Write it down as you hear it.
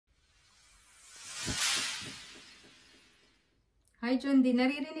Hi, John, di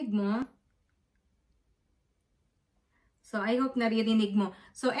naririnig mo? So, I hope naririnig mo.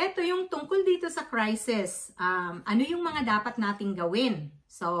 So, eto yung tungkol dito sa crisis. Ano yung mga dapat nating gawin?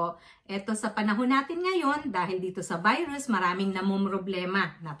 So, eto sa panahon natin ngayon, dahil dito sa virus, maraming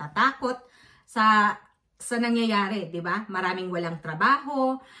namumroblema, natatakot sa nangyayari, di ba? Maraming walang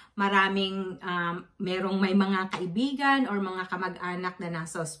trabaho, maraming may mga kaibigan or mga kamag-anak na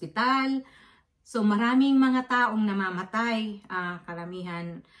nasa ospital. So, maraming mga taong namamatay,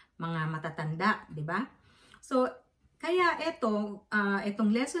 karamihan mga matatanda, di ba? So, kaya itong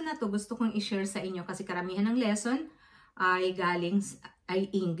lesson na to gusto kong i-share sa inyo kasi karamihan ng lesson ay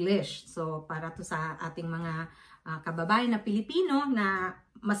ay English. So para to sa ating mga kababayan na Pilipino na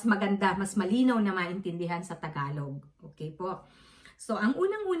mas maganda, mas malinaw na maintindihan sa Tagalog. Okay po. So ang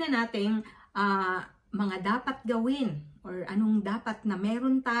unang-una nating mga dapat gawin or anong dapat na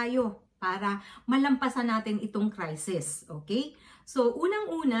meron tayo para malampasan natin itong crisis. Okay? So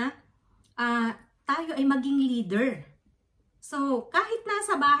unang-una, tayo ay maging leader. So, kahit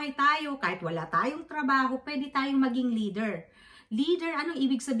nasa bahay tayo, kahit wala tayong trabaho, pwede tayong maging leader. Leader, anong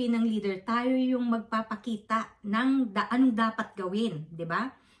ibig sabihin ng leader? Tayo yung magpapakita ng anong dapat gawin, di ba?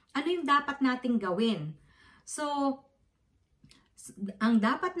 Ano yung dapat nating gawin? So, ang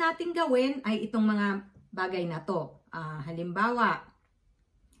dapat nating gawin ay itong mga bagay na to.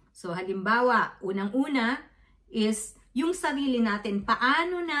 Halimbawa, unang-una is yung sarili natin,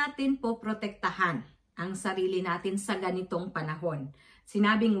 paano natin po protektahan ang sarili natin sa ganitong panahon.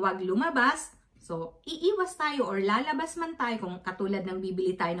 Sinabing wag lumabas, so iiwas tayo or lalabas man tayo kung katulad ng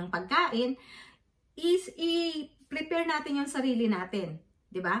bibili tayo ng pagkain, is i-prepare natin yung sarili natin.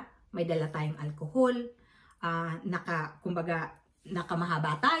 'Di ba? May dala tayong alcohol,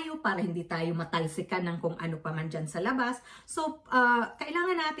 nakamahaba tayo para hindi tayo matalsikan ng kung ano pa man dyan sa labas. So,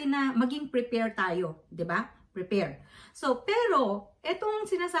 kailangan natin na maging prepare tayo, 'di ba? Prepare. So, pero, etong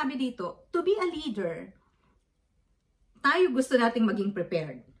sinasabi dito, to be a leader, tayo gusto nating maging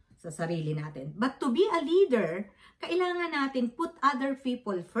prepared sa sarili natin. But to be a leader, kailangan natin put other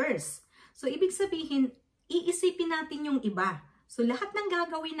people first. So, ibig sabihin, iisipin natin yung iba. So, lahat ng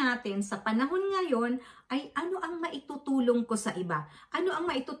gagawin natin sa panahon ngayon ay ano ang maitutulong ko sa iba? Ano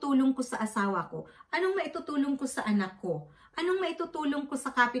ang maitutulong ko sa asawa ko? Anong maitutulong ko sa anak ko? Anong maitutulong ko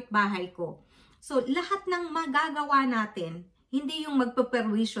sa kapitbahay ko? So, lahat ng magagawa natin, hindi yung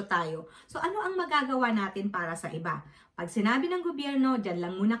magpaperwisyo tayo. So, ano ang magagawa natin para sa iba? Pag sinabi ng gobyerno, dyan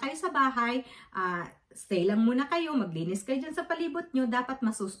lang muna kayo sa bahay, stay lang muna kayo, maglinis kayo dyan sa palibot nyo, dapat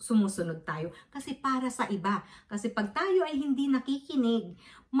sumusunod tayo. Kasi para sa iba. Kasi pag tayo ay hindi nakikinig,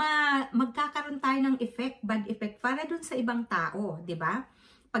 magkakaroon tayo ng bad effect para dun sa ibang tao, di ba?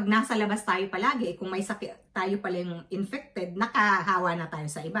 Pag nasa labas tayo palagi, kung may sakit tayo palang infected, nakahawa na tayo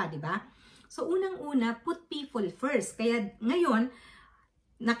sa iba, di ba? So, unang-una, put people first. Kaya ngayon,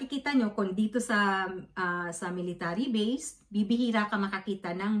 nakikita nyo kung dito sa military base, bibihira ka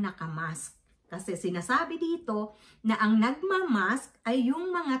makakita ng nakamask. Kasi sinasabi dito na ang nagmamask ay yung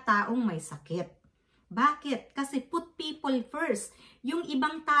mga taong may sakit. Bakit? Kasi put people first. Yung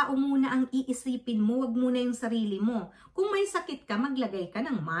ibang tao muna ang iisipin mo, wag muna yung sarili mo. Kung may sakit ka, maglagay ka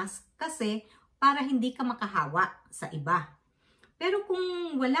ng mask. Kasi para hindi ka makahawa sa iba. Pero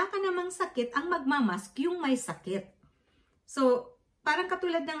kung wala ka namang sakit, ang magmamask yung may sakit. So, parang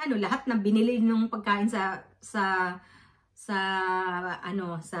katulad ng lahat ng binili ng pagkain sa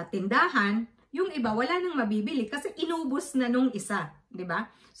tindahan, yung iba wala nang mabibili kasi inubos na nung isa, 'di ba?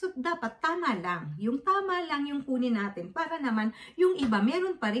 So, dapat tama lang. Yung tama lang yung kunin natin para naman yung iba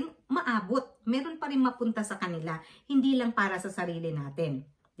meron pa ring maabot, meron pa ring mapunta sa kanila, hindi lang para sa sarili natin,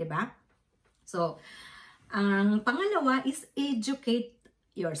 'di ba? So, ang pangalawa is educate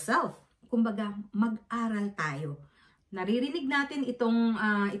yourself. Kumbaga, mag-aral tayo. Naririnig natin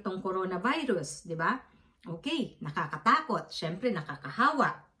itong coronavirus, di ba? Okay, nakakatakot. Syempre,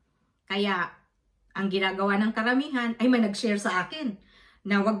 nakakahawa. Kaya, ang ginagawa ng karamihan ay may nag-share sa akin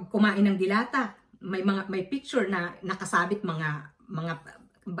na wag kumain ng dilata. May picture na nakasabit mga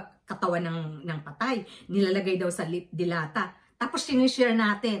katawan ng patay. Nilalagay daw sa dilata. Tapos, sinishare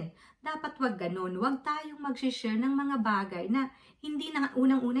natin. Dapat wag ganun. Wag tayong mag-share ng mga bagay na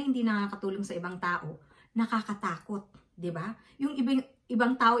unang-una hindi nakakatulong sa ibang tao. Nakakatakot, 'di ba? Yung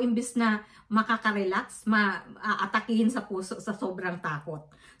ibang tao imbes na makaka-relax, aatakihin sa puso sa sobrang takot.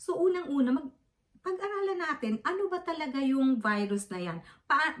 So unang-una pag-aralan natin, ano ba talaga yung virus na yan?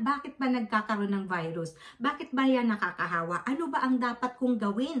 Bakit ba nagkakaroon ng virus? Bakit ba yan nakakahawa? Ano ba ang dapat kong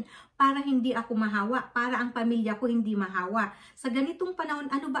gawin para hindi ako mahawa? Para ang pamilya ko hindi mahawa? Sa ganitong panahon,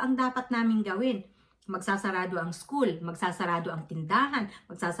 ano ba ang dapat naming gawin? Magsasarado ang school, magsasarado ang tindahan,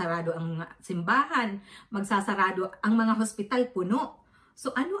 magsasarado ang simbahan, magsasarado ang mga hospital puno. So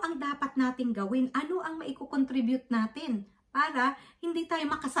ano ang dapat nating gawin? Ano ang maiko-contribute natin para hindi tayo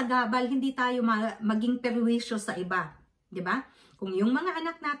makasagabal, hindi tayo maging perwisyo sa iba, 'di ba? Kung yung mga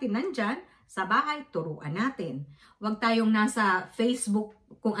anak natin nandyan sa bahay, turuan natin. Huwag tayong nasa Facebook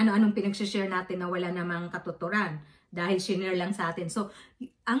kung ano-anong pinag-share natin na wala namang katuturan dahil share lang sa atin. So,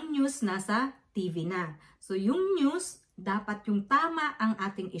 ang news nasa TV na. So, yung news, dapat yung tama ang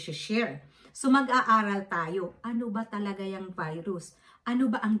ating isi-share. So, mag-aaral tayo. Ano ba talaga yung virus? Ano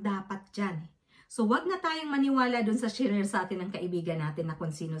ba ang dapat dyan? So, wag na tayong maniwala dun sa share sa atin ng kaibigan natin na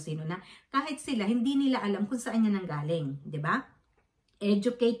kung sino-sino na kahit sila, hindi nila alam kung saan yan nanggaling. 'Di ba?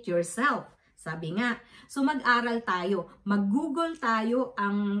 Educate yourself. Sabi nga. So, mag-aral tayo. Mag-google tayo.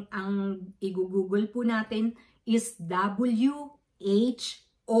 Ang i-google po natin is WHO.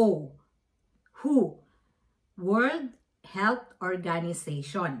 WHO. World Health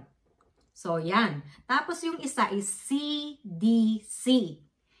Organization. So, yan. Tapos, yung isa is CDC.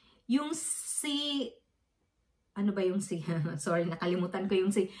 Yung ano ba yung C? Sorry, nakalimutan ko yung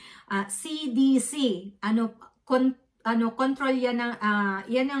C. CDC. Control yan ng,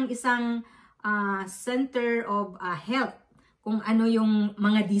 yan ang isang Center of Health. Kung ano yung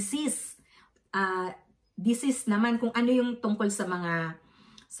mga disease. Disease naman, kung ano yung tungkol sa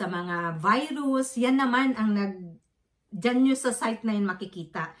mga virus, yan naman ang dyan nyo sa site na yun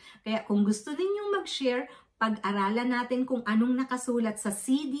makikita. Kaya kung gusto ninyong mag-share, pag-aralan natin kung anong nakasulat sa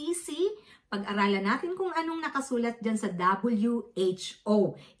CDC, pag-aralan natin kung anong nakasulat dyan sa WHO.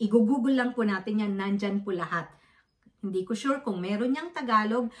 I-google lang po natin yan, nandyan po lahat. Hindi ko sure kung meron niyang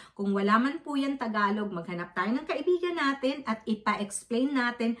Tagalog. Kung wala man po yan Tagalog, maghanap tayo ng kaibigan natin at ipa-explain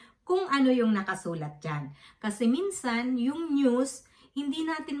natin kung ano yung nakasulat dyan. Kasi minsan, yung news, hindi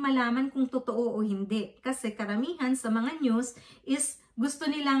natin malaman kung totoo o hindi. Kasi karamihan sa mga news is gusto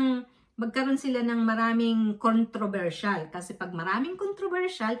nilang magkaroon sila ng maraming controversial. Kasi pag maraming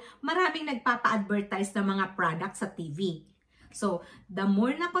controversial, maraming nagpapa-advertise ng mga products sa TV. So, the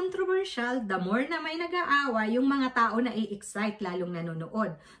more na controversial, the more na may nag-aawa, yung mga tao na i-excite lalong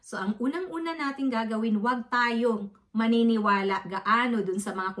nanonood. So, ang unang-una natin gagawin, wag tayong maniniwala gaano dun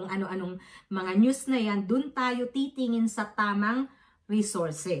sa mga kung ano-anong mga news na yan, dun tayo titingin sa tamang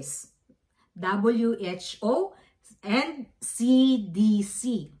resources. WHO and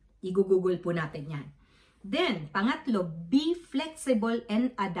CDC. I-google po natin yan. Then, pangatlo, be flexible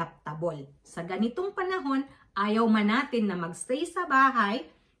and adaptable. Sa ganitong panahon, ayaw man natin na magstay sa bahay,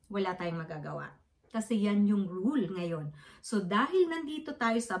 wala tayong magagawa. Kasi yan yung rule ngayon. So, dahil nandito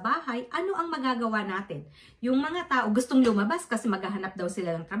tayo sa bahay, ano ang magagawa natin? Yung mga tao gustong lumabas kasi maghahanap daw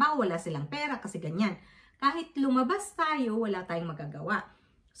sila ng trabaho, wala silang pera kasi ganyan. Kahit lumabas tayo, wala tayong magagawa.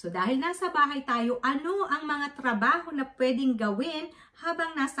 So, dahil nasa bahay tayo, ano ang mga trabaho na pwedeng gawin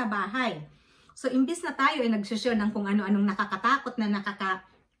habang nasa bahay? So, imbis na tayo ay nagsishare ng kung ano-anong nakakatakot na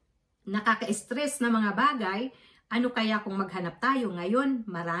nakaka-stress na mga bagay, ano kaya kung maghanap tayo? Ngayon,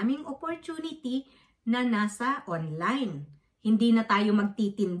 maraming opportunity na nasa online. Hindi na tayo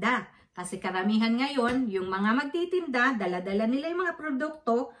magtitinda. Kasi karamihan ngayon, yung mga magtitinda, dala-dala nila yung mga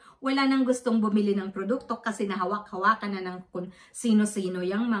produkto, wala nang gustong bumili ng produkto kasi nahawak-hawakan na ng kung sino-sino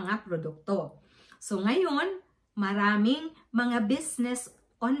yung mga produkto. So ngayon, maraming mga business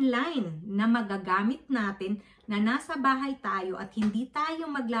online na magagamit natin na nasa bahay tayo at hindi tayo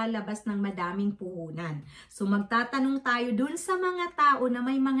maglalabas ng madaming puhunan. So magtatanong tayo dun sa mga tao na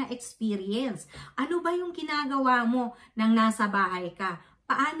may mga experience. Ano ba yung ginagawa mo nang nasa bahay ka?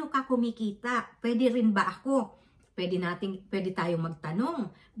 Paano ka kumikita? Pwede rin ba ako? Pwede tayong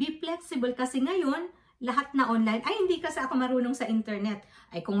magtanong. Be flexible kasi ngayon, lahat na online. Ay, hindi kasi ako marunong sa internet.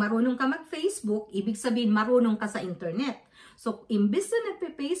 Ay, kung marunong ka mag-Facebook, ibig sabihin marunong ka sa internet. So, imbis na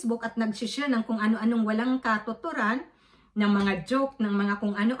nagpe-Facebook at nag-share ng kung ano-anong walang katuturan, ng mga joke, ng mga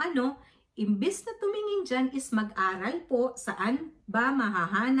kung ano-ano, imbis na tumingin dyan is mag-aral po saan ba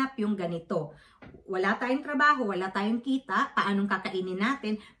mahahanap yung ganito. Wala tayong trabaho, wala tayong kita, paanong kakainin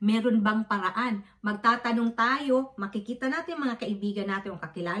natin, meron bang paraan? Magtatanong tayo, makikita natin mga kaibigan natin, o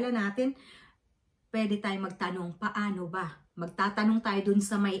kakilala natin, pwede tayong magtanong, paano ba? Magtatanong tayo dun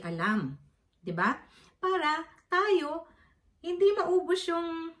sa may alam. 'Di ba? Para tayo, hindi maubos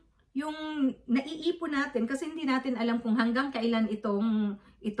yung naiipon natin kasi hindi natin alam kung hanggang kailan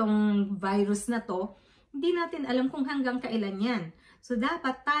itong virus na to, hindi natin alam kung hanggang kailan yan. So,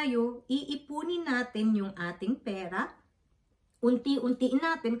 dapat tayo, iipunin natin yung ating pera, unti-untiin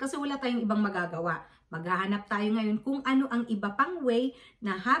natin kasi wala tayong ibang magagawa. Maghahanap tayo ngayon kung ano ang iba pang way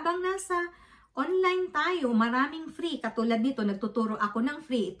na habang nasa Online tayo, maraming free. Katulad nito, nagtuturo ako ng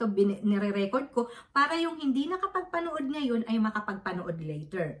free. Ito, nire-record ko para yung hindi nakapagpanood ngayon ay makapagpanood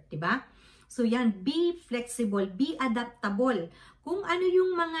later. Diba? So yan, be flexible, be adaptable. Kung ano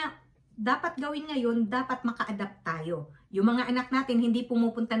yung mga dapat gawin ngayon, dapat maka-adapt tayo. Yung mga anak natin hindi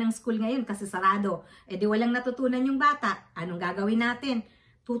pumupunta ng school ngayon kasi sarado. E di walang natutunan yung bata. Anong gagawin natin?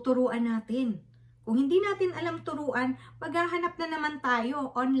 Tuturuan natin. Kung hindi natin alam turuan, maghahanap na naman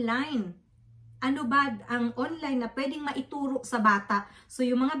tayo online. Ano ba ang online na pwedeng maituro sa bata? So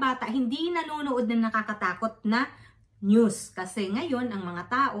yung mga bata hindi nanonood ng nakakatakot na news. Kasi ngayon ang mga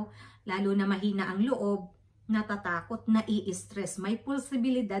tao, lalo na mahina ang loob, natatakot, nai-stress. May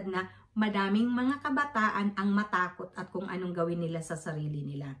posibilidad na madaming mga kabataan ang matakot at kung anong gawin nila sa sarili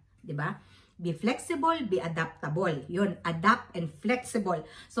nila. 'Di ba? Be flexible, be adaptable. Yun, adapt and flexible.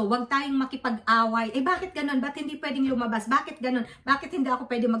 So, wag tayong makipag-away. Bakit ganun? Bakit hindi pwedeng lumabas? Bakit ganun? Bakit hindi ako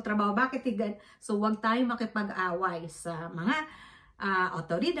pwedeng magtrabaho? Bakit hindi? So, wag tayong makipag-away sa mga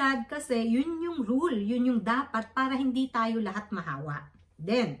otoridad kasi yun yung rule, yun yung dapat para hindi tayo lahat mahawa.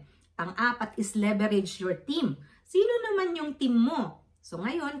 Then, pang-apat is leverage your team. Sino naman yung team mo? So,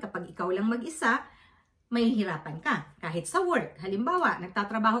 ngayon, kapag ikaw lang mag-isa, may hirapan ka. Kahit sa work. Halimbawa,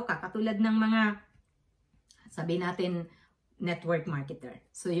 nagtatrabaho ka katulad ng mga, sabi natin, network marketer.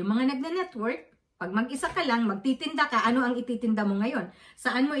 So, yung mga nagne-network, pag mag-isa ka lang, magtitinda ka, ano ang ititinda mo ngayon?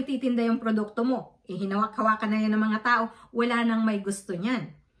 Saan mo ititinda yung produkto mo? Hinawak-hawakan na yan ng mga tao, wala nang may gusto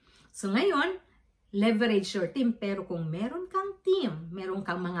niyan. So, ngayon, leverage your team. Pero kung meron kang team, meron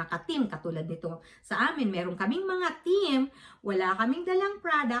kang mga ka-team, katulad nito sa amin, meron kaming mga team, wala kaming dalang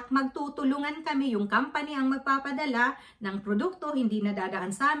product, magtutulungan kami, yung company ang magpapadala ng produkto, hindi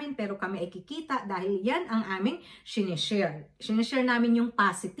nadadaan sa amin, pero kami ay kikita dahil yan ang aming sinishare. Sinishare namin yung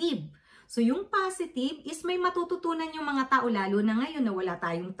positive. So yung positive is may matututunan yung mga tao, lalo na ngayon na wala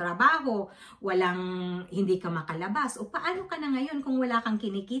tayong trabaho, hindi ka makalabas, o paano ka na ngayon kung wala kang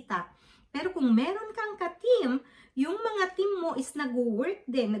kinikita? Pero kung meron kang ka-team, yung mga team mo is nag-work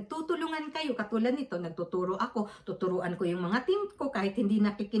din, nagtutulungan kayo. Katulad nito, nagtuturo ako, tuturuan ko yung mga team ko kahit hindi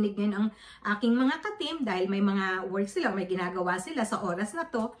nakikinig ngayon ang aking mga ka-team dahil may mga work sila, may ginagawa sila sa oras na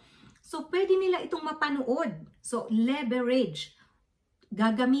to. So, pwede nila itong mapanood. So, leverage.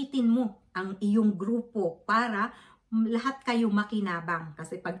 Gagamitin mo ang iyong grupo para lahat kayo makinabang.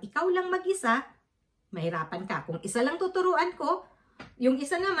 Kasi pag ikaw lang mag-isa, mahirapan ka. Kung isa lang tuturuan ko, yung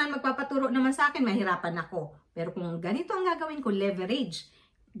isa naman, magpapaturo naman sa akin, mahirapan ako. Pero kung ganito ang gagawin ko, leverage.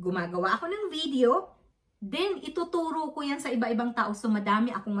 Gumagawa ako ng video, then ituturo ko yan sa iba-ibang tao. So, madami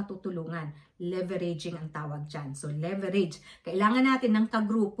akong matutulungan. Leveraging ang tawag dyan. So, leverage. Kailangan natin ng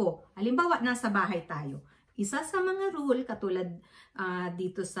kagrupo. Halimbawa, nasa bahay tayo. Isa sa mga rule, katulad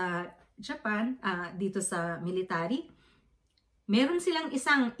dito sa Japan, dito sa military, meron silang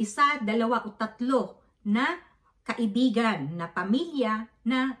isa, dalawa o tatlo na kaibigan, na pamilya,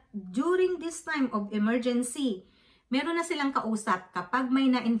 na during this time of emergency, meron na silang kausap. Kapag may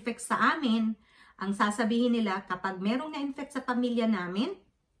na-infect sa amin, ang sasabihin nila, kapag merong na-infect sa pamilya namin,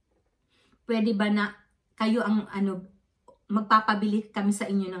 pwede ba na kayo ang magpapabili kami sa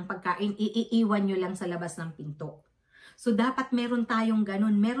inyo ng pagkain, iiwan nyo lang sa labas ng pinto. So, dapat meron tayong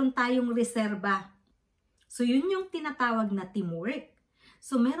ganun, meron tayong reserba. So, yun yung tinatawag na teamwork.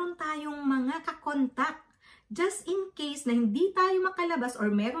 So, meron tayong mga kakontak. Just in case na hindi tayo makalabas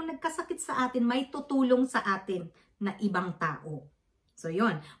or merong nagkasakit sa atin, may tutulong sa atin na ibang tao. So,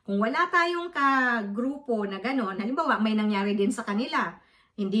 yun. Kung wala tayong ka-grupo na gano'n, halimbawa, may nangyari din sa kanila,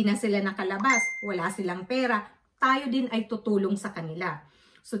 hindi na sila nakalabas, wala silang pera, tayo din ay tutulong sa kanila.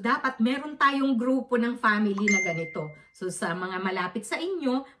 So, dapat meron tayong grupo ng family na ganito. So, sa mga malapit sa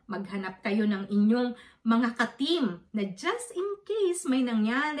inyo, maghanap kayo ng inyong mga ka-team na just in case may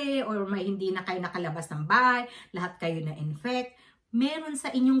nangyari or may hindi na kayo nakalabas ng bahay, lahat kayo na-infect, meron sa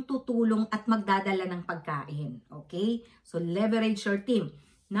inyong tutulong at magdadala ng pagkain. Okay? So, leverage your team.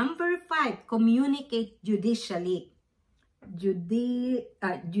 Number 5, communicate judiciously.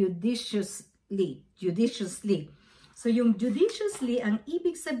 Judiciously. So, yung judiciously, ang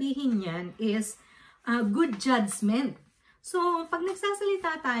ibig sabihin niyan is good judgment. So, pag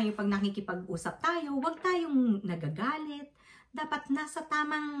nagsasalita tayo, pag nakikipag-usap tayo, huwag tayong nagagalit. Dapat nasa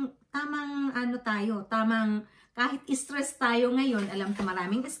tamang kahit stress tayo ngayon, alam ko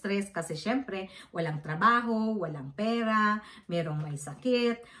maraming stress kasi syempre, walang trabaho, walang pera, merong may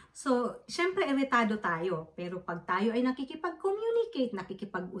sakit. So, syempre, iritado tayo. Pero pag tayo ay nakikipag-communicate,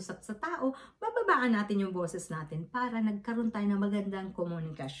 nakikipag-usap sa tao, bababaan natin yung boses natin para nagkaroon tayo ng magandang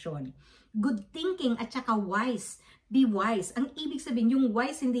komunikasyon. Good thinking at saka wise. Be wise. Ang ibig sabihin, yung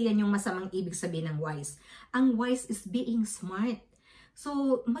wise, hindi yan yung masamang ibig sabihin ng wise. Ang wise is being smart.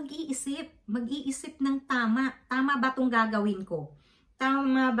 So, mag-iisip ng tama. Tama ba itong gagawin ko?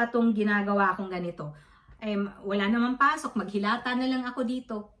 Tama ba itong ginagawa kong ganito? Wala namang pasok, maghilata na lang ako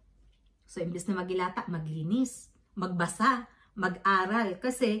dito. So, imbes na maghilata, maglinis, magbasa, mag-aral.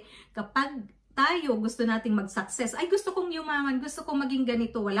 Kasi kapag tayo gusto nating mag-success, ay gusto kong yumaman, gusto kong maging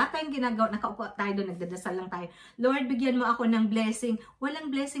ganito, wala tayong ginagawa, nakaupo tayo doon, nagdadasal lang tayo. Lord, bigyan mo ako ng blessing. Walang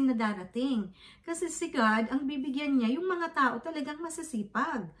blessing na darating. Kasi si God, ang bibigyan niya, yung mga tao talagang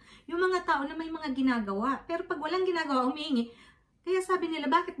masisipag. Yung mga tao na may mga ginagawa. Pero pag walang ginagawa, humihingi. Kaya sabi nila,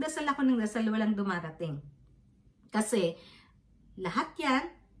 bakit dasal ako ng dasal, walang dumarating? Kasi lahat yan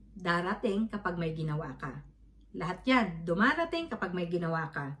darating kapag may ginawa ka. Lahat yan, dumarating kapag may ginawa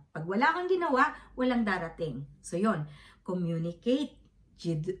ka. Pag wala kang ginawa, walang darating. So yon, communicate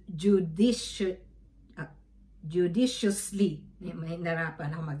judiciously. May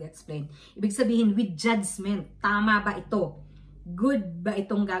narapan ako mag-explain. Ibig sabihin, with judgment. Tama ba ito? Good ba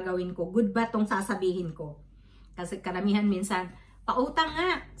itong gagawin ko? Good ba itong sasabihin ko? Kasi karamihan minsan, pautang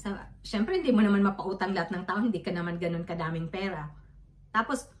nga. Siyempre, hindi mo naman mapautang lahat ng tao. Hindi ka naman ganun kadaming pera.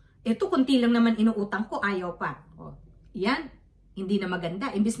 Tapos, ito, kunti lang naman inuutang ko, ayaw pa. O, yan, hindi na maganda.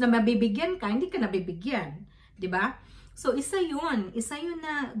 Imbis na mabibigyan ka, hindi ka nabibigyan. Diba? So, isa yun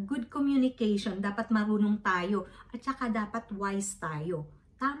na good communication. Dapat marunong tayo. At saka dapat wise tayo.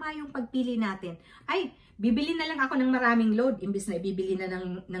 Tama yung pagpili natin. Ay, bibili na lang ako ng maraming load. Imbis na ibibili na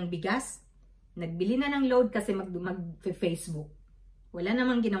ng bigas. Nagbili na ng load kasi mag-Facebook. Wala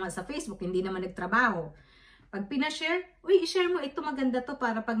namang ginawa sa Facebook. Hindi naman nagtrabaho. Pag pinashare, uy, i-share mo ito, maganda to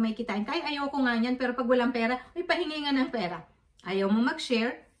para pag may kitain. Kaya ayaw ko nga yan, pero pag walang pera, uy, pahingi nga ng pera. Ayaw mo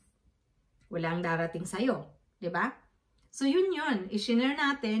mag-share, walang darating sa'yo. Diba? So yun, i-share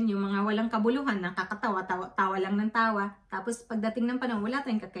natin yung mga walang kabuluhan, nakakatawa, tawa lang ng tawa. Tapos pagdating ng panahon, wala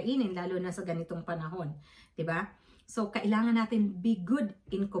tayong kakainin, lalo na sa ganitong panahon. Diba? So kailangan natin be good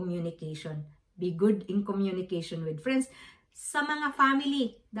in communication. Be good in communication with friends. Sa mga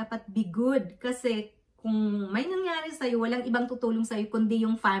family, dapat be good kasi kung may nangyari sa'yo, walang ibang tutulong sa'yo kundi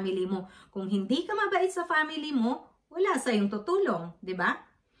yung family mo. Kung hindi ka mabait sa family mo, wala sa'yong tutulong, di ba?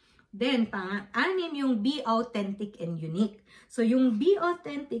 Then, pang-anim, yung be authentic and unique. So, yung be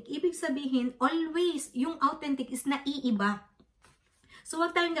authentic, ibig sabihin, always, yung authentic is naiiba. So,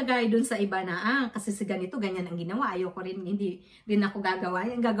 wag tayong gagaya dun sa iba na, kasi si ganito, ganyan ang ginawa. Ayoko rin, hindi rin ako gagawa.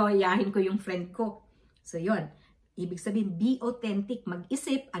 Gagawayahin ko yung friend ko. So, yun. Ibig sabihin, be authentic.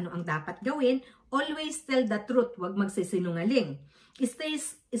 Mag-isip ano ang dapat gawin. Always tell the truth. Huwag magsisinungaling.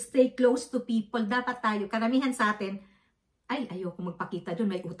 Stay close to people. Dapat tayo, karamihan sa atin, ay, ayoko magpakita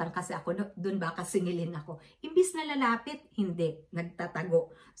doon. May utang kasi ako. Doon baka singilin ako. Imbis na lalapit, hindi.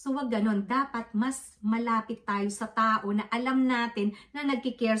 Nagtatago. So, wag ganon. Dapat mas malapit tayo sa tao na alam natin na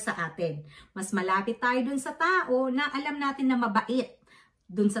nagkikare sa atin. Mas malapit tayo doon sa tao na alam natin na mabait.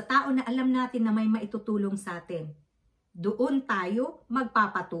 Doon sa tao na alam natin na may maitutulong sa atin. Doon tayo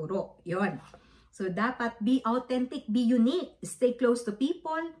magpapaturo. Yon. So, dapat be authentic, be unique, stay close to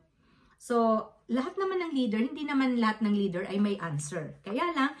people. So, lahat naman ng leader, hindi naman lahat ng leader ay may answer. Kaya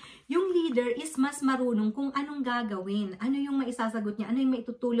lang, yung leader is mas marunong kung anong gagawin, ano yung maisasagot niya, ano yung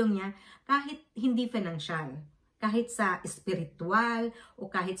maitutulong niya, kahit hindi financial, kahit sa spiritual,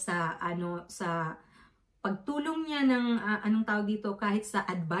 o kahit sa, sa pagtulong niya ng, anong tawag dito, kahit sa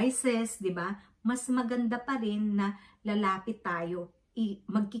advices, di ba? Mas maganda pa rin na lalapit tayo,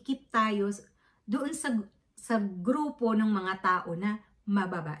 magkikip tayo doon sa grupo ng mga tao na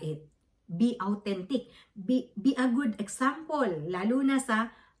mababait. Be authentic. Be a good example, lalo na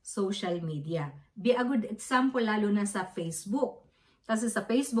sa social media. Be a good example, lalo na sa Facebook. Kasi sa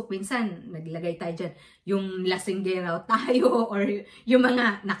Facebook, minsan, naglagay tayo dyan, yung lasinggero tayo, or yung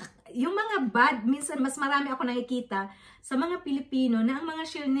mga bad, minsan mas marami ako nakikita sa mga Pilipino na ang mga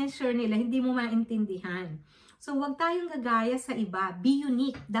share nila, hindi mo maintindihan. So, huwag tayong gagaya sa iba. Be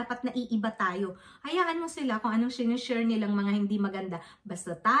unique. Dapat naiiba tayo. Hayaan mo sila kung anong sinishare nilang mga hindi maganda.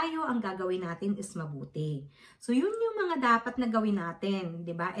 Basta tayo, ang gagawin natin is mabuti. So, yun yung mga dapat na gawin natin.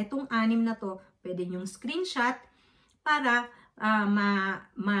 Diba? Etong 6 na to, pwede nyong screenshot para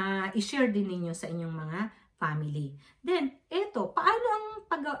ma-share din ninyo sa inyong mga family. Then, eto, paano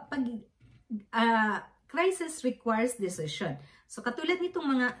ang crisis requires decision. So, katulad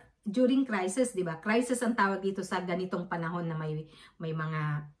nitong mga during crisis, di ba? Crisis ang tawag dito sa ganitong panahon na may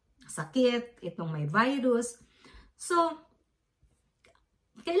mga sakit, itong may virus. So,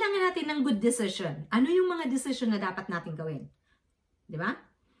 kailangan natin ng good decision. Ano yung mga decision na dapat natin gawin? Di ba?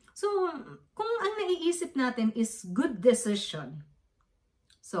 So, kung ang naiisip natin is good decision,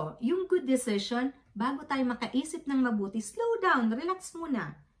 so, yung good decision, bago tayo makaisip ng mabuti, slow down, relax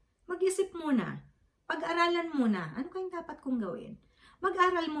muna. Mag-isip muna. Pag-aralan muna. Ano kayong dapat kong gawin?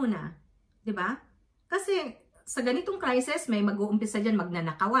 mag-aral muna. 'Di ba? Kasi sa ganitong crisis, may mag-uumpisa dyan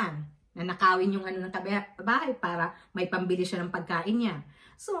magnanakawan. Nanakawin yung ano ng bahay para may pambili siya ng pagkain niya.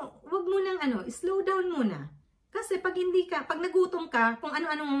 So, wag mo nang slow down muna. Kasi pag nagutom ka, kung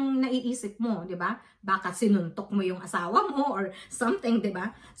ano-anong naiisip mo, 'di ba? Baka sinuntok mo yung asawa mo or something, 'di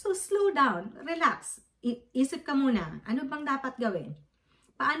ba? So, slow down, relax. Isip ka muna, ano bang dapat gawin?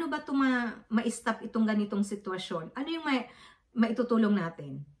 Paano ba ma-stop itong ganitong sitwasyon? Ano yung maitutulong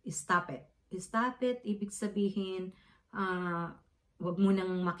natin? Stop it. Stop it, ibig sabihin, wag mo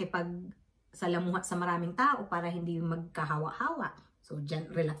nang makipagsalamuha sa maraming tao para hindi magkahawa-hawa. So,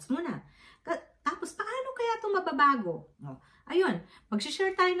 dyan, relax muna. Tapos, paano kaya ito mababago? Ayun,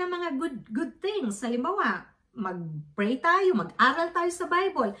 mag-share tayo ng mga good things. Halimbawa, mag-pray tayo, mag-aral tayo sa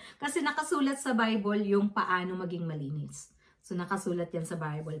Bible. Kasi nakasulat sa Bible yung paano maging malinis. So, nakasulat yan sa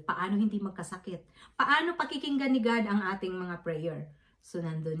Bible. Paano hindi magkasakit? Paano pakikinggan ni God ang ating mga prayer? So,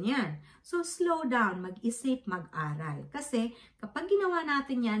 nandun yan. So, slow down, mag-isip, mag-aral. Kasi, kapag ginawa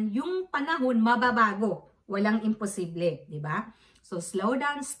natin yan, yung panahon mababago. Walang imposible, di ba? So, slow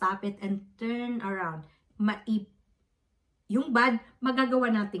down, stop it, and turn around. Yung bad, magagawa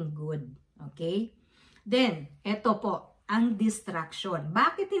natin good. Okay? Then, eto po, ang distraction.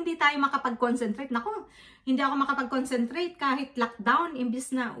 Bakit hindi tayo makapag-concentrate? Naku, hindi ako makapag-concentrate kahit lockdown,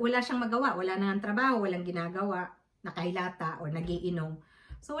 imbis na wala siyang magawa. Wala nang trabaho, walang ginagawa. Nakahilata o nagiinom.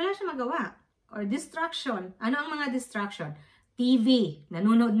 So, wala siyang magawa. Or distraction. Ano ang mga distraction? TV.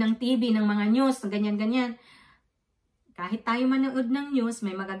 Nanonood ng TV, ng mga news, ganyan-ganyan. Kahit tayo manood ng news,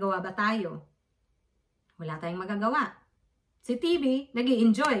 may magagawa ba tayo? Wala tayong magagawa. Si TV,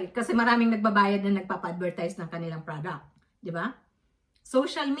 nag-i-enjoy kasi maraming nagbabayad na nagpapa-advertise ng kanilang product. Di ba?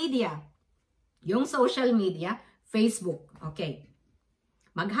 Social media. Yung social media, Facebook. Okay.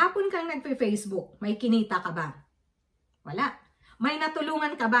 Maghapon kang nagpe-Facebook, may kinita ka ba? Wala. May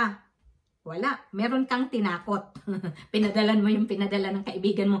natulungan ka ba? Wala. Meron kang tinakot. Pinadalan mo yung pinadala ng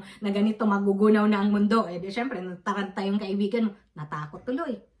kaibigan mo na ganito magugunaw na ang mundo. Eh, di syempre, nataranta yung kaibigan mo, natakot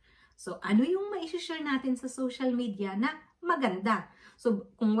tuloy. So, ano yung ma-share natin sa social media na maganda?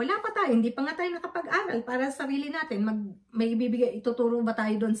 So, kung wala pa tayo, hindi pa nga tayo nakapag-aral para sa sarili natin, may ituturo ba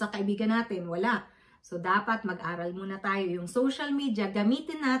tayo doon sa kaibigan natin? Wala. So, dapat mag-aral muna tayo. Yung social media,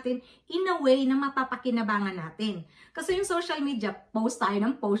 gamitin natin in a way na mapapakinabangan natin. Kasi yung social media, post tayo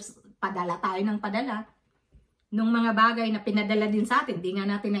ng post, padala tayo ng padala. Nung mga bagay na pinadala din sa atin, di nga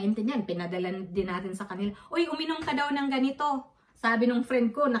natin naintindihan, pinadala din natin sa kanila. Uy, uminom ka daw ng ganito. Sabi nung friend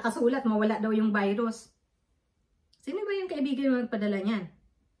ko, nakasulat, mawala daw yung virus. Sino ba yung kaibigan mo nagpadala niyan?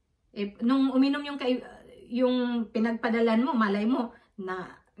 Eh, nung uminom yung pinagpadalan mo, malay mo,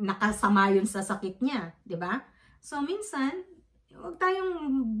 na nakasama yun sa sakit niya, di ba? So, minsan, huwag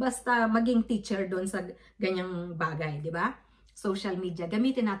tayong basta maging teacher doon sa ganyang bagay, di ba? Social media,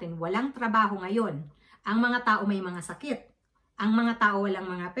 gamitin natin. Walang trabaho ngayon. Ang mga tao may mga sakit. Ang mga tao walang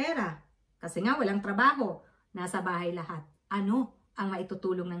mga pera. Kasi nga, walang trabaho. Nasa bahay lahat. Ano ang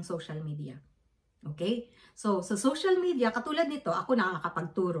maitutulong ng social media? Okay? So, sa social media, katulad nito, ako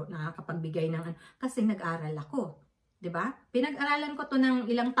nakakapagturo, nakakapagbigay ng kasi nag-aral ako. 'Di ba? Pinag-aralan ko to ng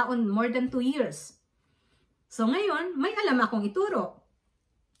ilang taon, more than 2 years. So ngayon, may alam akong ituro.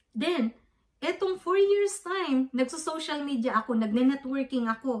 Then, etong 4 years time, nagso-social media ako, nagne-networking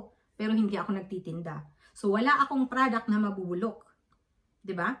ako, pero hindi ako nagtitinda. So wala akong product na mabubulok.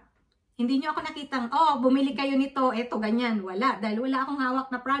 'Di ba? Hindi niyo ako nakitang, oh, bumili kayo nito, eto ganyan. Wala, dahil wala akong hawak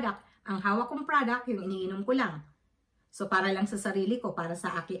na product. Ang hawak kong product, yung iniinom ko lang. So para lang sa sarili ko, para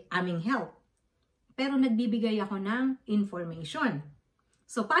sa aming health. Pero nagbibigay ako ng information.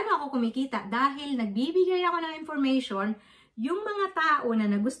 So, paano ako kumikita? Dahil nagbibigay ako ng information, yung mga tao na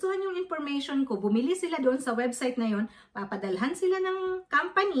nagustuhan yung information ko, bumili sila doon sa website na yon, papadalhan sila ng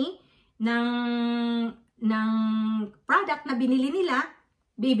company, ng product na binili nila,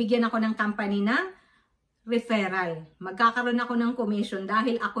 bibigyan ako ng company ng referral. Magkakaroon ako ng commission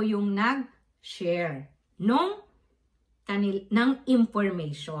dahil ako yung nag-share ng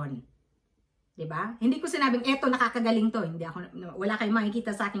information. Diba? Hindi ko sinabing, eto, nakakagaling to. Wala kayong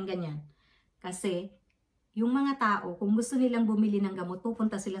makikita sa akin ganyan. Kasi, yung mga tao, kung gusto nilang bumili ng gamot,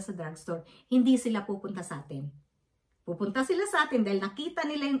 pupunta sila sa drugstore. Hindi sila pupunta sa atin. Pupunta sila sa atin dahil nakita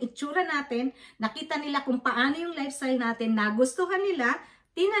nila yung itsura natin, nakita nila kung paano yung lifestyle natin, nagustuhan nila,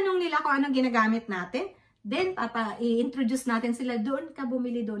 tinanong nila kung anong ginagamit natin, then, i-introduce natin sila, doon ka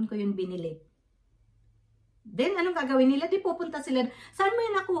bumili, doon ko yung binili. Then, anong gagawin nila? Di pupunta sila. Saan mo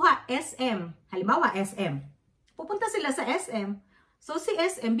yung nakuha? SM. Halimbawa, SM. Pupunta sila sa SM. So, si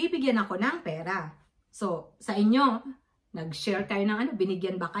SM, bibigyan ako ng pera. So, sa inyo, nag-share kayo ng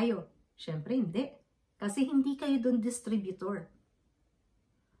binigyan ba kayo? Siyempre, hindi. Kasi hindi kayo doon distributor.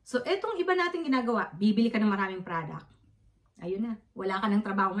 So, etong iba natin ginagawa, bibili ka ng maraming product. Ayun na, wala ka ng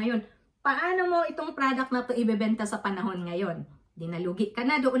trabaho ngayon. Paano mo itong product na to ibebenta sa panahon ngayon? Dinalugi ka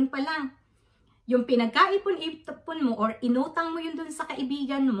na doon pa lang. Yung pinagkaipon-ipon mo or inutang mo yun doon sa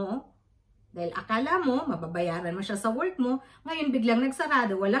kaibigan mo, dahil akala mo, mababayaran mo siya sa work mo, ngayon biglang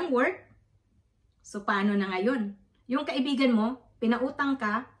nagsarado, walang work. So, paano na ngayon? Yung kaibigan mo, pinautang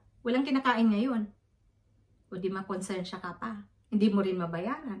ka, walang kinakain ngayon. O di makonsensya ka pa. Hindi mo rin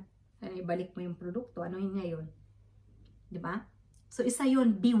mabayaran. Kaya ibalik mo yung produkto, ano yun ngayon? Diba? So, isa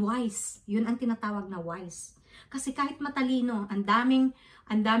yun, be wise. Yun ang tinatawag na wise. Kasi kahit matalino, ang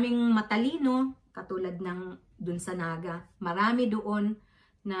daming matalino, katulad ng dun sa Naga, marami doon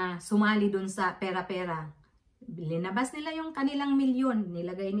na sumali dun sa pera-pera. Linabas nila yung kanilang milyon,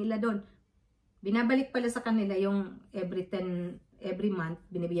 nilagay nila doon. Binabalik pala sa kanila yung every month,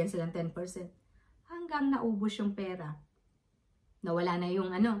 binibigyan silang 10%. Hanggang naubos yung pera. Nawala na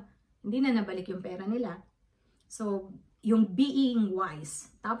yung hindi na nabalik yung pera nila. So, yung being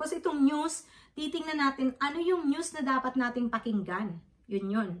wise. Tapos itong news, titingnan natin ano yung news na dapat nating pakinggan.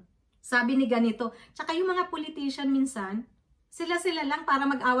 Yun. Sabi ni ganito. Tsaka yung mga politician minsan, sila-sila lang para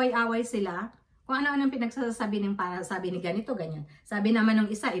mag-away-away sila. Kung ano-anong pinagsasabi ng para sabi ni ganito, ganyan. Sabi naman ng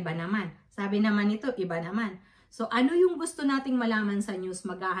isa, iba naman. Sabi naman nito, iba naman. So ano yung gusto nating malaman sa news?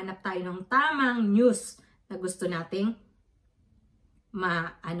 Maghahanap tayo ng tamang news na gusto nating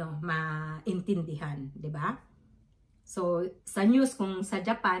maintindihan, 'di ba? So, sa news, kung sa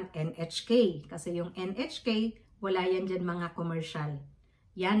Japan, NHK. Kasi yung NHK, wala yan dyan mga commercial.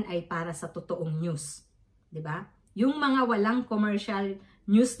 Yan ay para sa totoong news. Diba? Yung mga walang commercial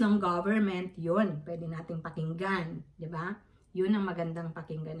news ng government, yun, pwede nating pakinggan. Diba? Yun ang magandang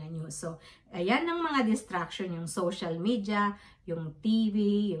pakinggan na news. So, ayan ang mga distraction, yung social media, yung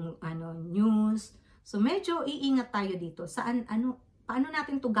TV, yung news. So, medyo iingat tayo dito. Paano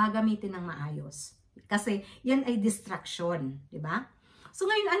natin to gagamitin ng maayos? Kasi yan ay distraction, di ba? So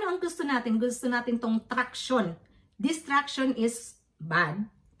ngayon, ano ang gusto natin? Gusto natin tong traction. Distraction is bad,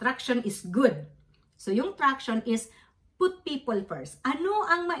 traction is good. So yung traction is put people first. Ano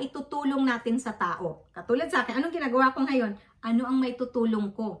ang maitutulong natin sa tao? Katulad sa akin, anong ginagawa ko ngayon? Ano ang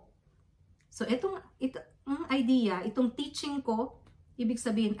maitutulong ko? So itong idea, itong teaching ko, ibig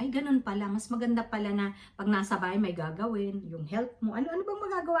sabihin, ay ganun pala, mas maganda pala na pag nasa bahay may gagawin, yung health mo, ano bang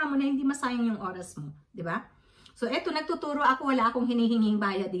magagawa mo na hindi masayang yung oras mo, di ba? So eto, nagtuturo ako, wala akong hinihinging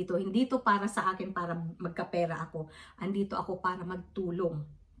bayad dito, hindi to para sa akin para magkapera ako, andito ako para magtulong,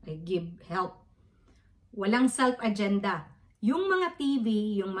 I give help. Walang self-agenda. Yung mga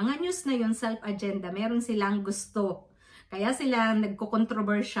TV, yung mga news na yun, self-agenda, meron silang gusto. Kaya sila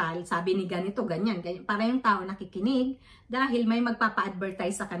nagko-controversial, sabi ni ganito, ganyan, para yung tao nakikinig dahil may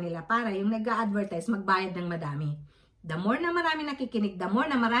magpapa-advertise sa kanila para yung nag-a-advertise magbayad ng madami. The more na marami nakikinig, the more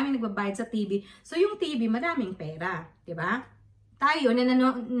na marami nagbabayad sa TV, so yung TV maraming pera, di ba? Tayo na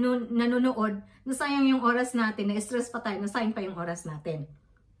nanonood, nasayang yung oras natin, na-stress pa tayo, nasayang pa yung oras natin.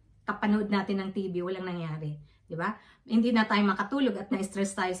 Kapanood natin ng TV, walang nangyari, di ba? Hindi na tayo makatulog at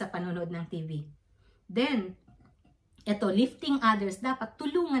na-stress tayo sa panonood ng TV. Then, eto, lifting others, dapat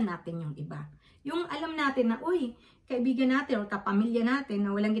tulungan natin yung iba. Yung alam natin na, uy, kaibigan natin o kapamilya natin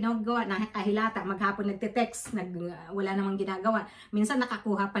na walang ginagawa, nakahilata, maghapon nagte-text, wala namang ginagawa. Minsan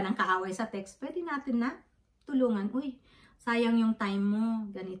nakakuha pa ng kaaway sa text, pwede natin na tulungan. Uy, sayang yung time mo,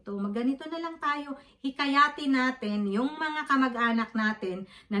 ganito. Magganito na lang tayo. Hikayatin natin yung mga kamag-anak natin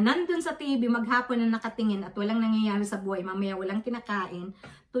na nandun sa TV, maghapon na nakatingin at walang nangyayari sa buhay, mamaya walang kinakain.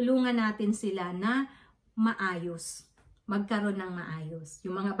 Tulungan natin sila na maayos. Magkaroon ng maayos.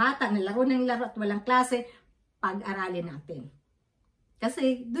 Yung mga bata na laro ng laro at walang klase, pag-aralin natin.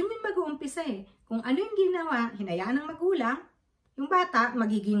 Kasi doon yung mag-uumpisa eh. Kung ano yung ginawa, hinayaan ng magulang, yung bata,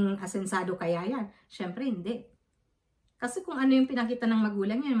 magiging asensado kaya yan. Syempre hindi. Kasi kung ano yung pinakita ng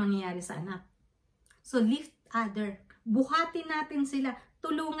magulang, yan mangyayari sa anak. So lift other. Buhatin natin sila.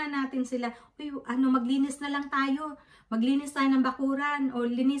 Tulungan natin sila. Uy, maglinis na lang tayo. Maglinis tayo ng bakuran. O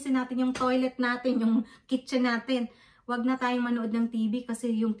linisin natin yung toilet natin, yung kitchen natin. Huwag na tayong manood ng TV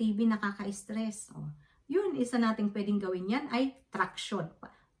kasi yung TV nakaka-stress. Yun, isa nating pwedeng gawin yan ay traction.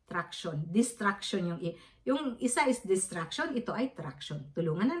 Traction. Distraction yung isa is distraction, ito ay traction.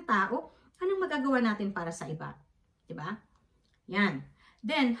 Tulungan ng tao. Anong magagawa natin para sa iba? Diba? Yan.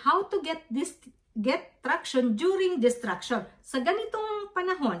 Then, how to get traction during distraction? Sa ganitong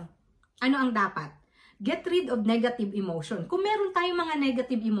panahon, ano ang dapat? Get rid of negative emotion. Kung meron tayong mga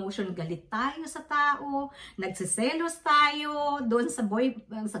negative emotion, galit tayo sa tao, nagsiselos tayo, doon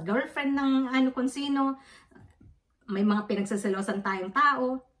sa girlfriend ng kung sino, may mga pinagsiselosan tayong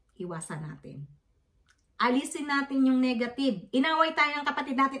tao, iwasan natin. alisin natin yung negative. Inaway tayo ng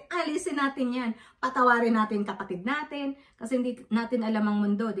kapatid natin, alisin natin yan. Patawarin natin kapatid natin, kasi hindi natin alam ang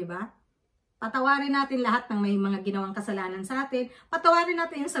mundo, di ba? Patawarin natin lahat ng may mga ginawang kasalanan sa atin. Patawarin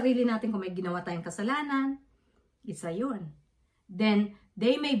natin yung sarili natin kung may ginawa tayong kasalanan. Isa yun. Then,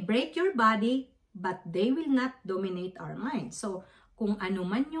 they may break your body, but they will not dominate our mind. So, kung ano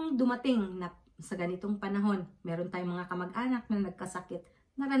man yung dumating na sa ganitong panahon, meron tayong mga kamag-anak na nagkasakit,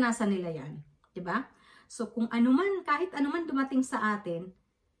 naranasan nila yan. Diba? So, kung ano man, kahit ano man dumating sa atin,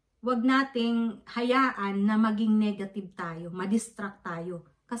 wag nating hayaan na maging negative tayo, madistract tayo.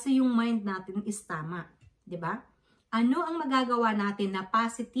 Kasi yung mind natin is tama. Diba? Ano ang magagawa natin na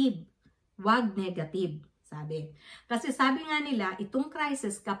positive? Wag negative. Sabi. Kasi sabi nga nila, itong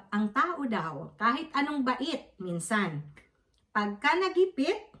crisis, ang tao daw, kahit anong bait, minsan, pagka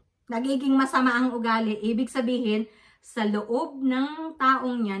nagipit, nagiging masama ang ugali, ibig sabihin, sa loob ng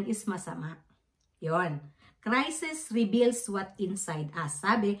taong yan is masama. Yon. Crisis reveals what inside us.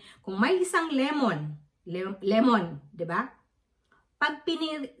 Sabi, kung may isang lemon, di ba? Pag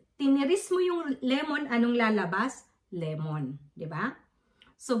tiniris mo yung lemon, anong lalabas? Lemon, di ba?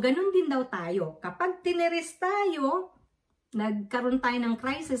 So, ganun din daw tayo. Kapag tiniris tayo, nagkaroon tayo ng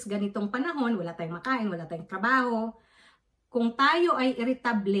crisis, ganitong panahon, wala tayong makain, wala tayong trabaho. Kung tayo ay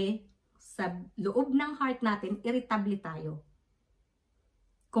irritable, sa loob ng heart natin, irritable tayo.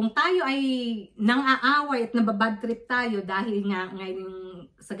 Kung tayo ay nang-aaway at nababad trip tayo dahil nga ngayon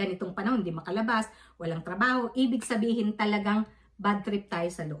sa ganitong panahon, hindi makalabas, walang trabaho, ibig sabihin talagang bad trip tayo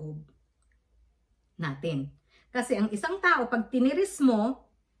sa loob natin. Kasi ang isang tao, pag tiniris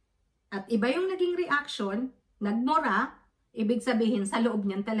mo, at iba yung naging reaction, nagmura, ibig sabihin sa loob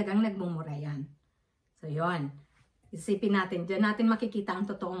niyan talagang nagmumura yan. So yon, isipin natin, diyan natin makikita ang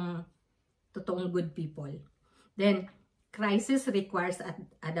totoong good people. Then, crisis requires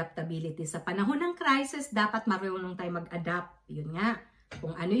adaptability. Sa panahon ng crisis, dapat marunong tayo mag-adapt. Yun nga.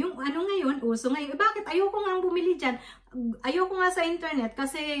 Kung ano yung ngayon, uso ngayon. Bakit? Ayoko nga bumili dyan. Ayoko nga sa internet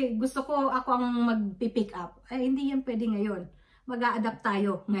kasi gusto ko ako ang mag-pick up. Ay, hindi yan pwede ngayon. Mag-a-adapt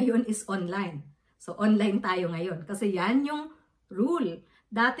tayo. Ngayon is online. So, online tayo ngayon. Kasi yan yung rule.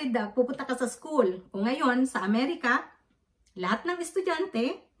 Dati pupunta ka sa school. O ngayon, sa Amerika, lahat ng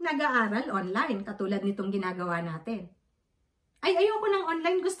estudyante nag-aaral online. Katulad nitong ginagawa natin. Ay, ayoko ng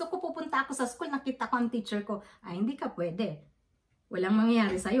online. Gusto ko pupunta ako sa school. Nakita ko ang teacher ko. Ay, hindi ka pwede. Walang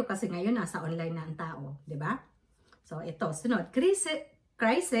mangyayari sa'yo kasi ngayon nasa online na ang tao. Diba? So, ito. Sunod.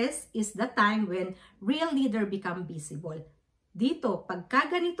 Crisis is the time when real leader become visible. Dito, pagka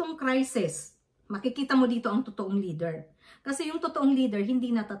ganitong crisis, makikita mo dito ang totoong leader. Kasi yung totoong leader,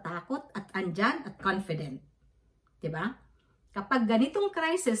 hindi natatakot at andyan at confident. Diba? Kapag ganitong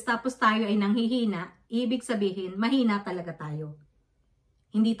crisis tapos tayo ay nanghihina, ibig sabihin, mahina talaga tayo.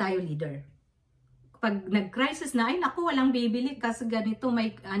 Hindi tayo leader. Kapag nag-crisis na, ay naku, walang bibili kasi ganito,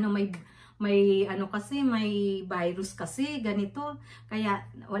 may virus kasi, ganito. Kaya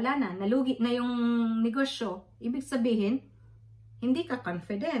wala na, nalugi na yung negosyo. Ibig sabihin, hindi ka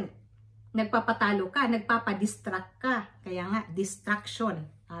confident. Nagpapatalo ka, nagpapadistract ka. Kaya nga, distraction.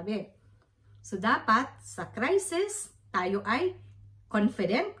 Sabi. So dapat, sa crisis, tayo ay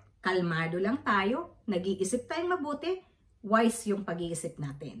confident, kalmado lang tayo, nag-iisip tayong mabuti, wise yung pag-iisip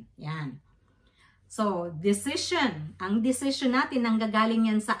natin. Yan. So, decision. Ang decision natin,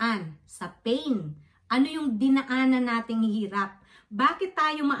 nanggagaling yan saan? Sa pain. Ano yung dinaanan nating hirap? Bakit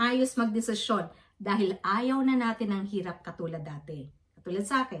tayo maayos magdesisyon? Dahil ayaw na natin ng hirap katulad dati. Katulad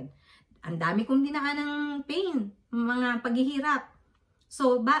sa akin. Ang dami kong dinaanan ng pain, mga paghihirap.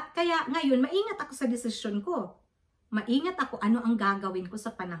 So, kaya ngayon, maingat ako sa desisyon ko. Maingat ako ano ang gagawin ko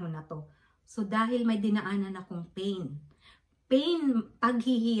sa panahon na to. So dahil may dinaanan akong pain,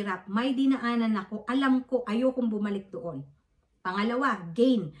 paghihirap, may dinaanan ako, alam ko, ayokong bumalik doon. Pangalawa,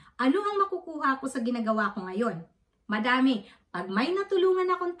 gain. Ano ang makukuha ko sa ginagawa ko ngayon? Madami. Pag may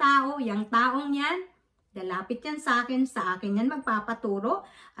natulungan akong tao, yung taong yan, lalapit yan sa akin yan magpapaturo.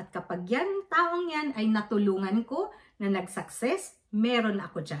 At kapag yan taong yan ay natulungan ko na nag-success, meron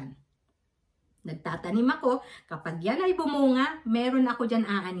ako dyan. Nagtatanim ako, kapag yan ay bumunga, meron ako dyan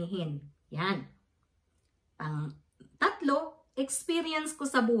aanihin. Yan. Tatlo, experience ko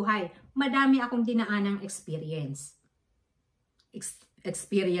sa buhay. Madami akong dinaanang experience.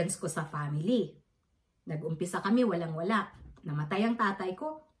 Experience ko sa family. Nag-umpisa kami, walang-wala. Namatay ang tatay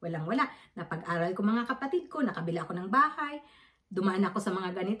ko, walang-wala. Napag-aral ko mga kapatid ko, nakabila ako ng bahay. Dumaan ako sa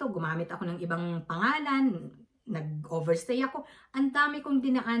mga ganito, gumamit ako ng ibang pangalan, nag-overstay ako. Ang dami kong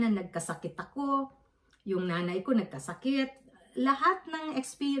dinaanan, nagkasakit ako. Yung nanay ko nagkasakit. Lahat ng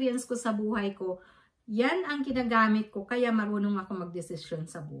experience ko sa buhay ko, Yan ang ginagamit ko, kaya marunong ako magdesisyon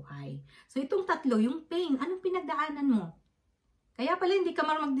sa buhay. So itong tatlo, yung pain, anong pinagdaanan mo? Kaya pala hindi ka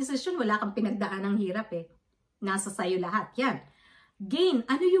marunong magdesisyon, wala kang pinagdaan ng hirap eh. Nasa sayo lahat. Yan. Gain,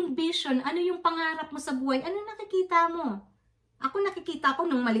 ano yung vision? Ano yung pangarap mo sa buhay? Ano nakikita mo? Ako nakikita ko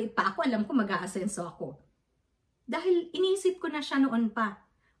nung maliit pa ako, alam ko mag-aasenso ako. Dahil iniisip ko na siya noon pa.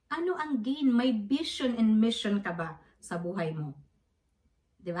 Ano ang gain? May vision and mission ka ba sa buhay mo?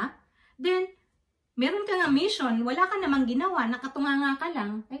 Diba? Then, meron ka nga mission, wala ka namang ginawa, nakatunganga ka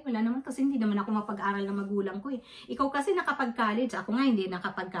lang. Ay, wala naman kasi hindi naman ako mapag-aral ng magulang ko eh. Ikaw kasi nakapag-college, ako nga hindi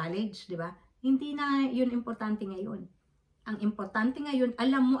nakapag-college, di ba? Hindi na yun importante ngayon. Ang importante ngayon,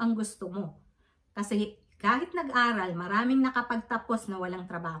 alam mo ang gusto mo. Kasi kahit nag-aral, maraming nakapagtapos na walang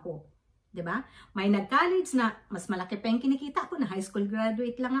trabaho. Di ba? May nag-college na mas malaki pa yung kinikita ko, na high school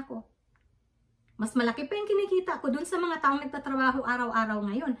graduate lang ako. Mas malaki pa yung kinikita ko dun sa mga taong nagtatrabaho araw-araw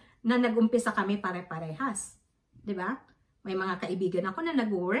ngayon na nag-umpisa kami pare-parehas. Diba? May mga kaibigan ako na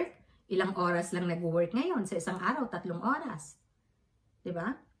nag-work. Ilang oras lang nag-work ngayon. Sa isang araw, 3 oras.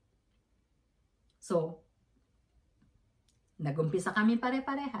 Diba? So, nag-umpisa kami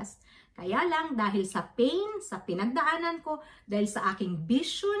pare-parehas. Kaya lang, dahil sa pain, sa pinagdaanan ko, dahil sa aking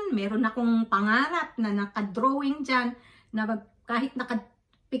vision, meron akong pangarap na nakadrawing dyan, na kahit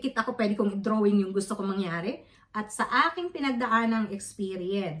pikit ako, pwede kong drawing yung gusto kong mangyari. At sa aking pinagdaanang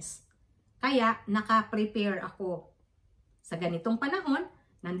experience. Kaya, naka-prepare ako. Sa ganitong panahon,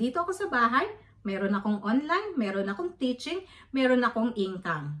 nandito ako sa bahay, meron akong online, meron akong teaching, meron akong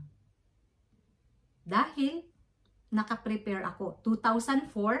income. Dahil, naka-prepare ako.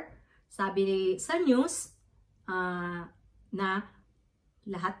 2004, sabi sa news, na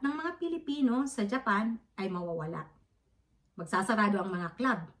lahat ng mga Pilipino sa Japan ay mawawala. Magsasarado ang mga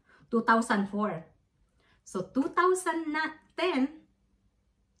club. 2004. So, 2010,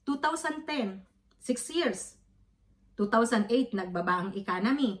 6 years. 2008, nagbaba ang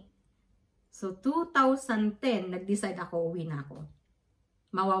economy. So, 2010, nag-decide ako, uwi na ako.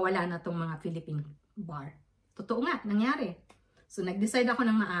 Mawawala na tong mga Philippine bar. Totoo nga, nangyari. So, nag-decide ako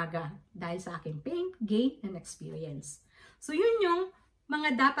ng maaga dahil sa aking pain, gain, and experience. So, yun yung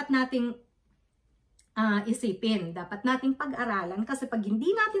mga dapat nating isipin, dapat nating pag-aralan, kasi pag hindi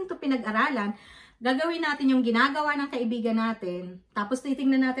natin to pinag-aralan, gagawin natin yung ginagawa ng kaibigan natin, tapos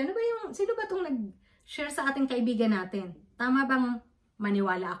titingnan natin, sino ba itong nag-share sa ating kaibigan natin? Tama bang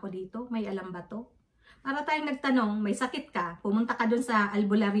maniwala ako dito? May alam ba to? Para tayong nagtanong, may sakit ka, pumunta ka dun sa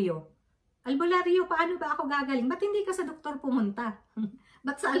albularyo. Albularyo, paano ba ako gagaling? Ba't hindi ka sa doktor pumunta?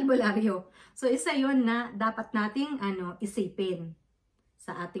 Ba't sa albularyo? So, isa yon na dapat nating isipin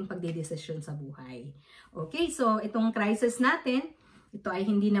sa ating pagdedesisyon sa buhay. Okay, so itong crisis natin, ito ay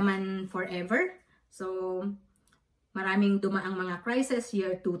hindi naman forever. So, maraming dumaang mga crisis,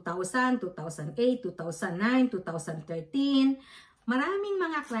 year 2000, 2008, 2009, 2013. Maraming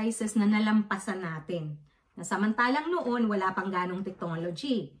mga crisis na nalampasan natin. Na samantalang noon, wala pang ganong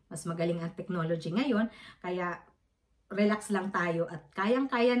technology. Mas magaling ang technology ngayon, kaya relax lang tayo at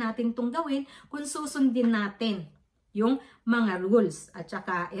kayang-kaya natin itong gawin kung susundin natin yung mga rules. At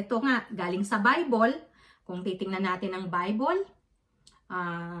saka, ito nga, galing sa Bible. Kung titingnan natin ang Bible,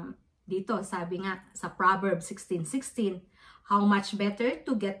 dito, sabi nga sa Proverbs 16:16, how much better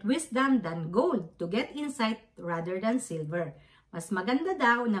to get wisdom than gold, to get insight rather than silver. Mas maganda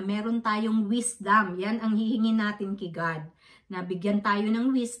daw na meron tayong wisdom. Yan ang hihingin natin kay God. Na bigyan tayo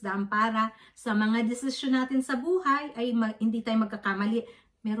ng wisdom para sa mga desisyon natin sa buhay ay hindi tayo magkakamali.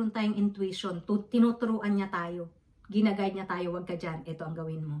 Meron tayong intuition. Tinuturuan niya tayo. Ginaguide niya tayo, wag ka dyan, ito ang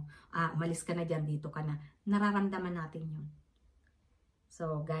gawin mo. Umalis ka na dyan, dito ka na. Nararamdaman natin yun.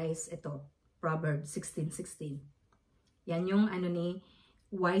 So guys, ito, Proverbs 16:16. Yan yung ni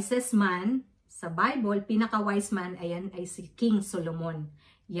wisest man sa Bible, pinaka-wise man, ayan ay si King Solomon.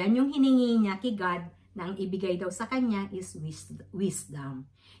 Yan yung hiningi niya kay God na ang ibigay daw sa kanya is wisdom.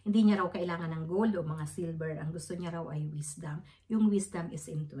 Hindi niya raw kailangan ng gold o mga silver. Ang gusto niya raw ay wisdom. Yung wisdom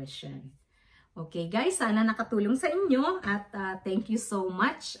is intuition. Okay guys, sana nakatulong sa inyo at thank you so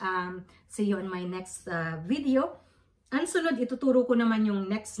much. See you on my next video. Ang sunod, ituturo ko naman yung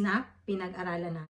next na pinag-aralan na.